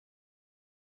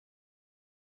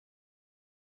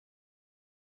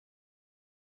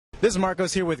This is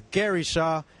Marcos here with Gary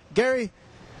Shaw. Gary,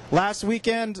 last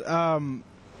weekend,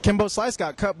 Kimbo Slice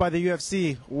got cut by the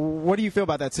UFC. What do you feel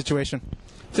about that situation?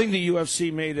 I think the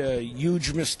UFC made a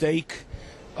huge mistake.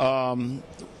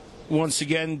 Once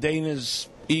again, Dana's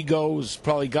ego has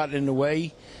probably gotten in the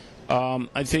way.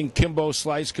 I think Kimbo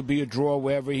Slice could be a draw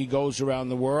wherever he goes around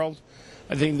the world.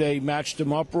 I think they matched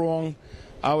him up wrong.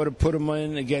 I would have put him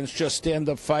in against just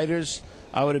stand-up fighters.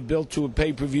 I would have built to a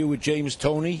pay-per-view with James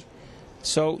Toney.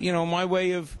 So, you know, my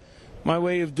way of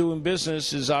doing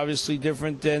business is obviously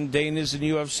different than Dana's and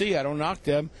UFC. I don't knock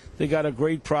them. They got a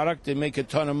great product. They make a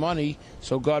ton of money,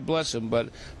 so God bless them. But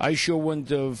I sure wouldn't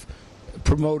have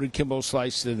promoted Kimbo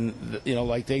Slice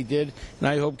like they did. And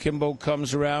I hope Kimbo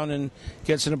comes around and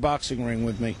gets in a boxing ring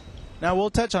with me. Now,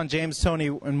 we'll touch on James Toney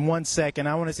in 1 second.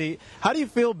 I want to see, how do you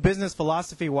feel business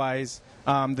philosophy-wise,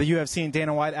 the UFC and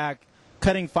Dana White Act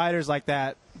cutting fighters like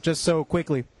that just so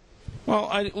quickly? Well,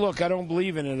 I don't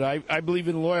believe in it. I believe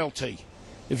in loyalty.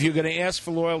 If you're going to ask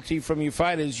for loyalty from your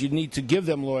fighters, you need to give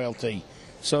them loyalty.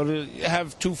 So to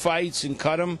have 2 fights and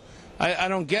cut them, I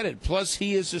don't get it. Plus,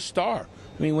 he is a star.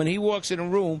 I mean, when he walks in a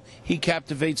room, he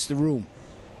captivates the room.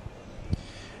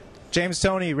 James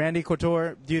Toney, Randy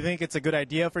Couture, do you think it's a good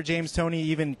idea for James Toney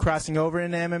even crossing over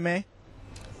into MMA?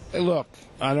 Hey, look,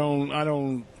 I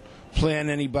don't plan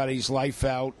anybody's life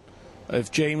out. If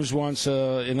James wants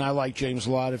and I like James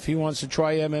a lot, if he wants to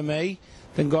try MMA,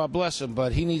 then God bless him.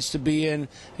 But he needs to be in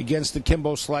against the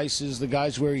Kimbo Slices, the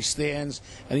guys where he stands,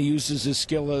 and he uses his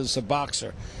skill as a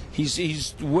boxer.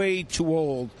 He's way too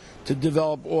old to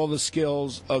develop all the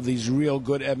skills of these real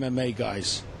good MMA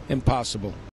guys. Impossible.